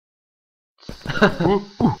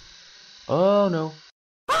Oh no.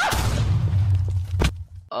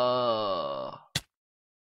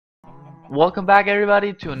 Welcome back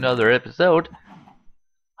everybody to another episode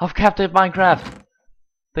of Captive Minecraft.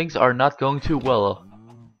 Things are not going too well.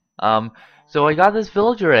 So I got this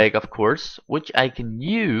villager egg, of course, which I can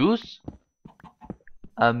use.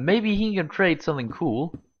 Maybe he can trade something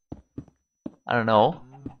cool. I don't know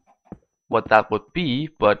what that would be,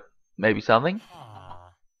 but maybe something.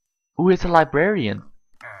 Ooh, it's a librarian.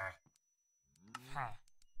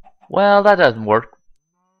 Well, that doesn't work.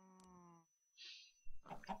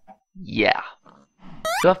 Yeah.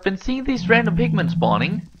 So I've been seeing these random pigmen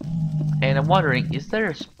spawning, and I'm wondering, is there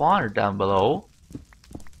a spawner down below?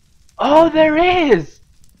 Oh, there is!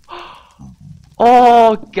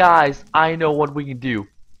 Oh, guys, I know what we can do.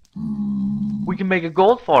 We can make a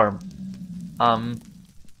gold farm. Let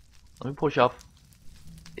me push off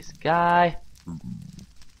this guy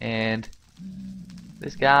and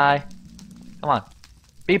this guy. Come on,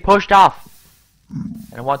 be pushed off.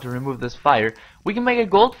 And I want to remove this fire. We can make a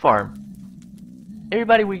gold farm.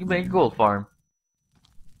 Everybody, we can make a gold farm.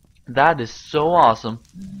 That is so awesome.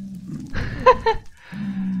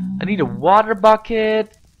 I need a water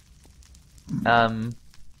bucket.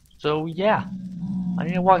 So yeah, I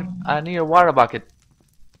need a water bucket.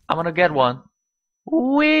 I'm gonna get one.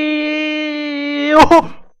 Wee!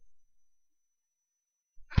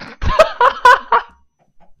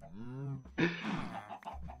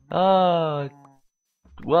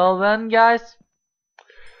 Well then, guys.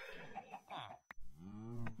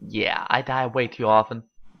 Yeah, I die way too often.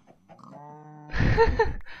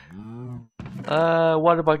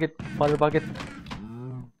 Water bucket, water bucket.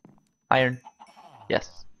 Iron.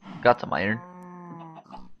 Yes, got some iron.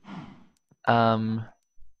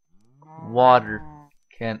 Water.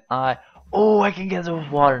 Can I? Oh, I can get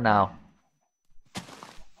some water now.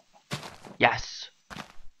 Yes.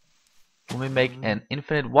 Let me make an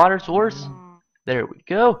infinite water source. There we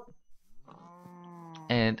go.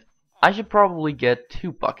 And I should probably get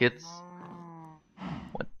 2 buckets.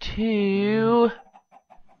 1, 2.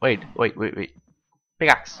 Wait.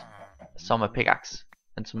 Pickaxe. I saw my pickaxe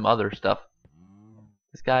and some other stuff.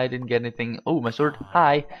 This guy didn't get anything. Oh, my sword.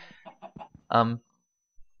 Hi.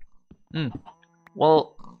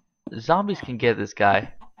 Well, zombies can get this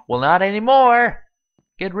guy. Well, not anymore.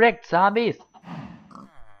 Get wrecked, zombies.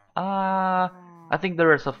 I think the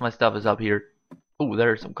rest of my stuff is up here. Oh,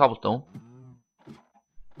 there's some cobblestone.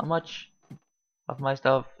 How much of my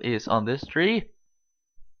stuff is on this tree?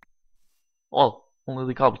 Well, only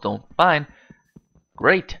the cobblestone. Fine.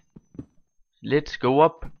 Great. Let's go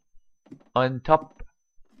up on top.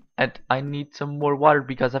 And I need some more water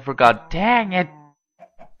because I forgot. Dang it!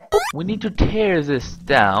 We need to tear this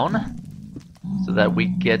down so that we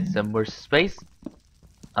get some more space.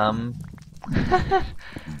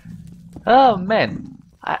 Oh man,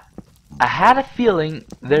 I had a feeling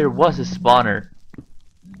there was a spawner,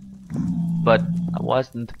 but I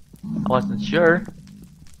wasn't sure.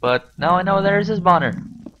 But now I know there is a spawner,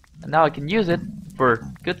 and now I can use it for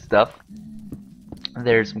good stuff. And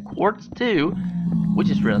there's some quartz too, which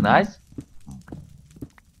is really nice.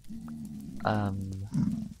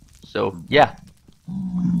 So yeah,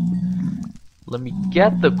 let me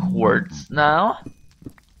get the quartz now.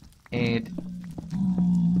 And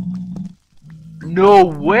no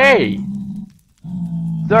way!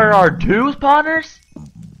 There are 2 spawners?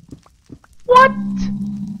 What?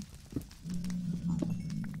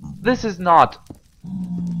 This is not.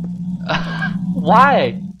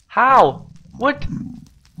 Why? How? What?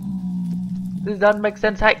 This doesn't make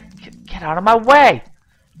sense. Hey, get out of my way!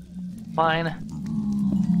 Fine.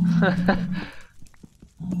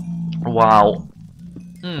 Wow.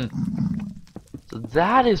 So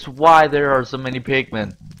that is why there are so many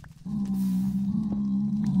pigmen.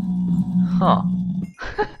 Huh.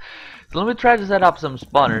 So let me try to set up some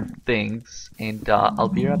spawner things, and I'll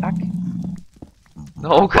be right back.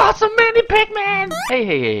 Oh god, so many pigmen!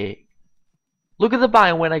 Hey. Look at the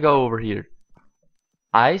biome when I go over here.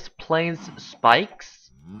 Ice plains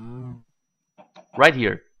spikes. Right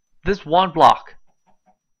here. This one block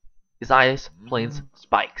is ice plains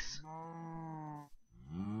spikes.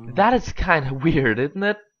 That is kind of weird, isn't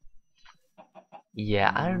it?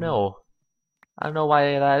 Yeah, I don't know. I don't know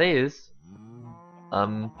why that is.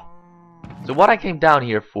 So what I came down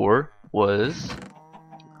here for was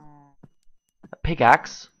a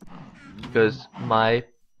pickaxe, because my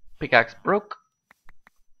pickaxe broke.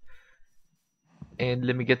 And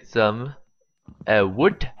let me get some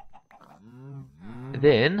wood.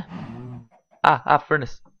 Then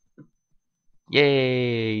furnace.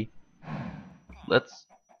 Yay! Let's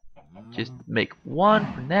just make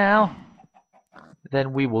one for now.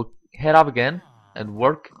 then we will head up again and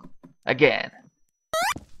work again.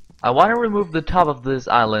 I want to remove the top of this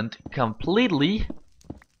island completely,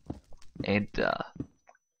 and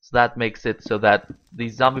so that makes it so that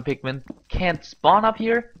these zombie pigmen can't spawn up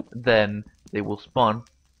here. Then they will spawn.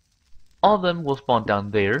 All of them will spawn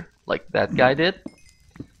down there, like that guy did.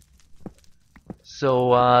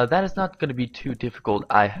 So that is not going to be too difficult,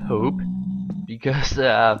 I hope, because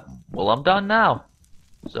well, I'm done now,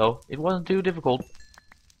 so it wasn't too difficult.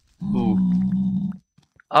 Ooh.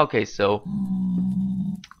 Okay, so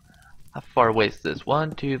how far away is this?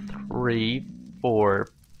 1, 2, 3, 4,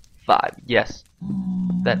 5. Yes,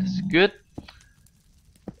 that is good.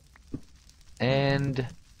 And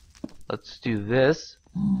let's do this.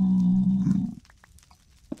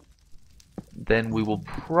 Then we will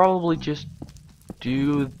probably just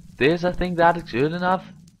do this. I think that is good enough,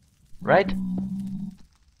 right?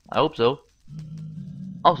 I hope so.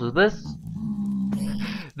 Also, this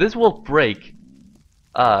will break,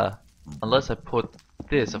 unless I put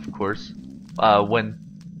this, of course, when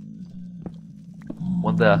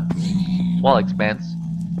the wall expands.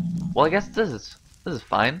 Well, I guess this is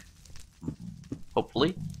fine.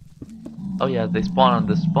 Hopefully. Oh yeah, they spawn on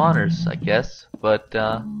the spawners, I guess, but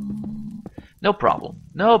no problem.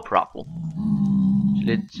 No problem.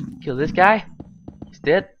 Let's kill this guy. He's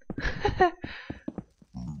dead.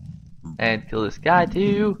 And kill this guy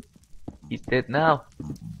too. He's dead now.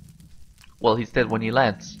 Well, he's dead when he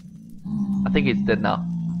lands. I think he's dead now.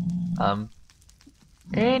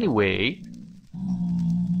 Anyway.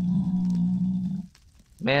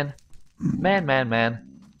 Man.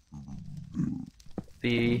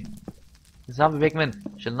 The zombie pigmen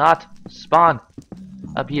shall not spawn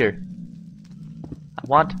up here. I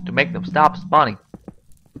want to make them stop spawning.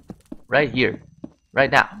 Right here.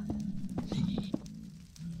 Right now.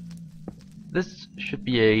 This should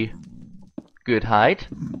be a good height.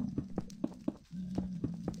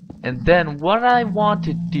 And then what I want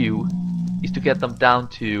to do is to get them down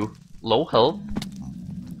to low health.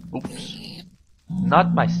 Oops.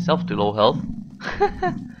 Not myself to low health.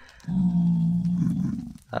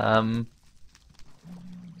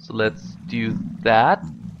 So let's do that.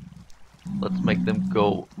 Let's make them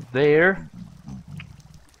go there.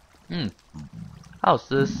 How's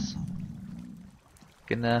this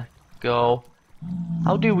gonna go?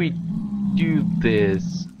 How do we do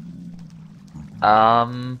this?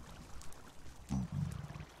 Well,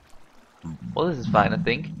 this is fine, I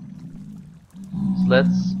think. So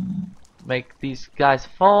let's make these guys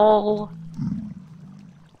fall.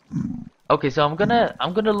 Okay, so I'm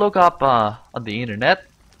gonna look up on the internet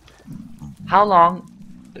how long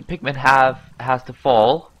the pigmen has to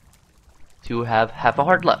fall to have half a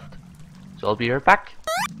heart left. So I'll be right back.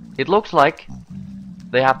 It looks like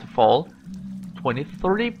they have to fall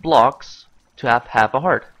 23 blocks to have half a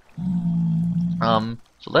heart. So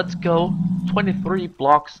let's go 23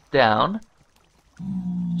 blocks down.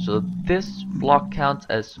 So this block counts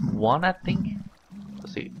as 1, I think.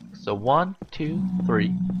 Let's see. So 1, 2,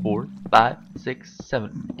 3, 4, 5, 6,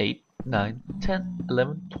 7, 8, 9, 10,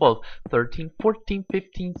 11, 12, 13, 14,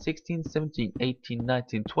 15, 16, 17, 18,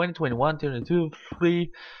 19, 20, 21, 22,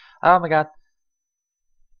 23. Oh my god.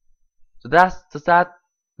 So does that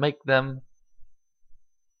make them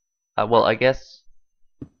well, I guess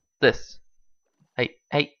this. Hey.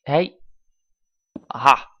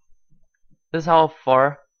 Aha. This is how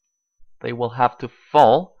far they will have to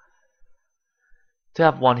fall to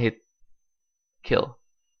have one hit kill.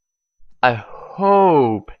 I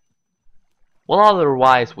hope. Well,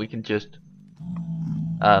 otherwise we can just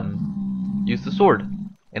use the sword,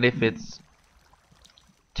 and if it's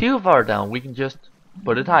too far down, we can just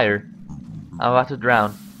put it higher. I'm about to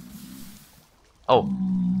drown. Oh.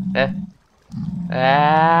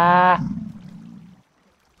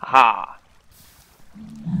 Ha.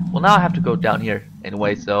 Well, now I have to go down here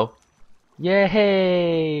anyway, so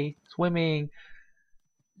yay! Swimming.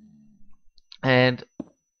 And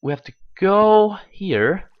we have to go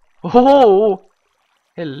here. Oh!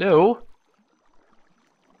 Hello.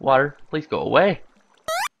 Water, please go away.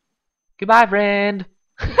 Goodbye, friend.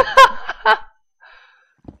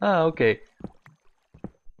 Oh, okay.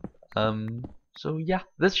 So yeah,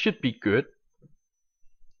 this should be good.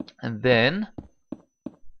 And then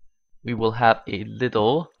we will have a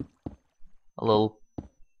little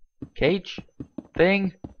cage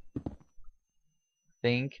thing.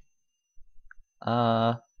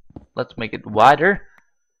 Let's make it wider.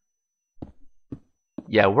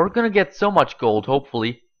 Yeah, we're gonna get so much gold,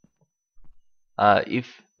 hopefully.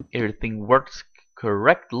 If everything works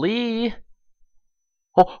correctly.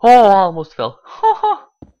 Oh, I almost fell.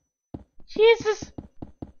 Jesus!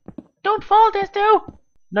 Don't fall, this too!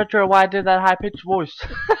 Not sure why I did that high-pitched voice.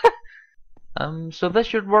 So this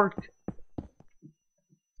should work.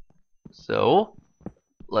 So,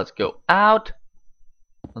 let's go out.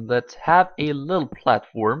 And let's have a little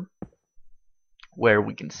platform where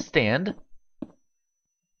we can stand.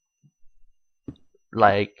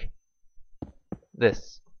 Like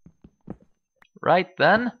this. Right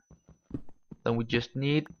then. Then we just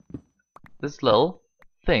need this little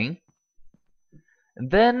thing.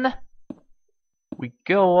 And then we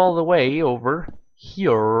go all the way over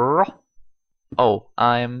here. Oh,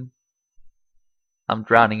 I'm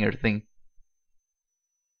drowning everything.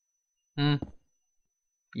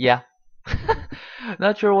 Yeah.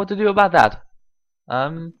 Not sure what to do about that.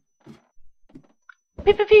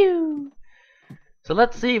 Pew pew pew. So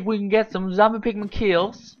let's see if we can get some zombie pigman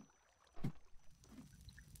kills.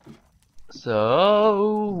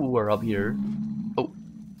 So we're up here. Oh,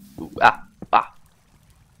 ooh, ah.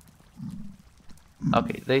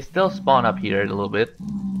 Okay, they still spawn up here a little bit.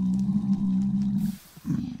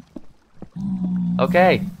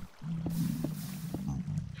 Okay.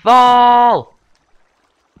 Fall!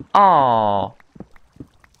 Oh,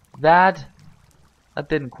 that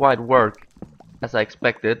didn't quite work as I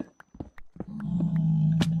expected.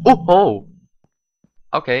 Oh!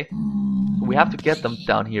 Okay, so we have to get them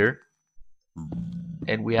down here,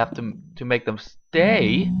 and we have to make them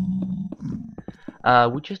stay.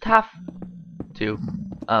 We just have to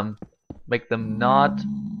make them not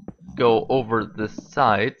go over the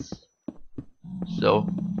sides. So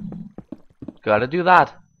gotta do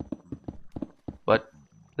that. But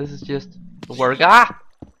this is just the work. Ah!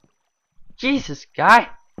 Jesus, guy!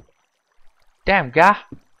 Damn, guy!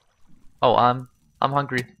 Oh, I'm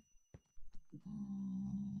hungry.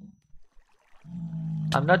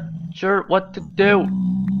 I'm not sure what to do.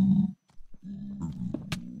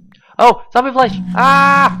 Oh, zombie flesh!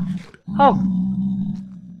 Ah! Oh.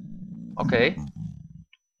 Okay.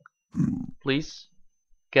 Please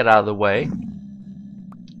get out of the way.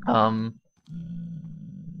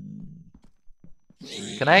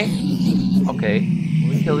 Can I? Okay. Let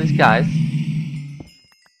me kill these guys.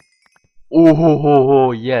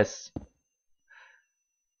 Oh, yes.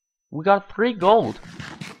 We got 3 gold.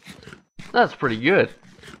 That's pretty good.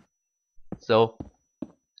 So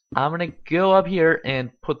I'm gonna go up here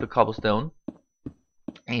and put the cobblestone,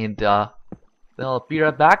 and then I'll be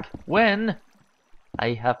right back when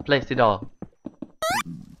I have placed it all.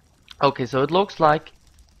 Okay, so it looks like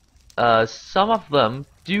some of them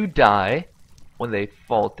do die when they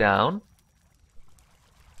fall down.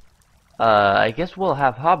 I guess we'll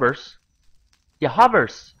have hoppers. Yeah,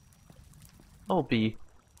 hoppers. That'll be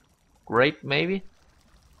great, maybe.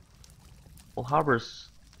 Well, hoppers,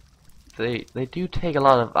 they do take a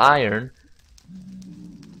lot of iron.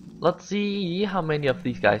 Let's see how many of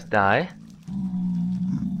these guys die.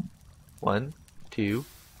 1, 2,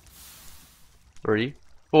 3,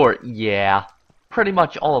 4. Yeah, pretty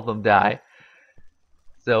much all of them die.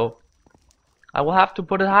 So I will have to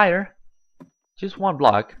put it higher. Just 1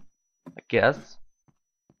 block, I guess,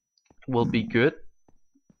 will be good.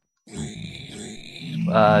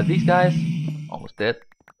 These guys almost dead.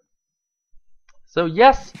 So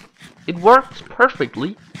yes, it works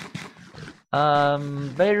perfectly.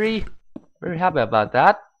 Very happy about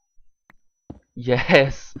that.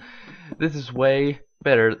 Yes, this is way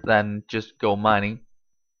better than just go mining.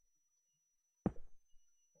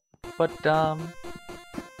 But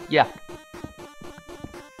yeah,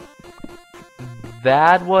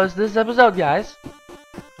 that was this episode, guys.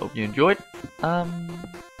 Hope you enjoyed.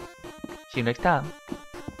 See you next time.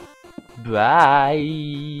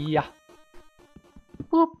 Bye.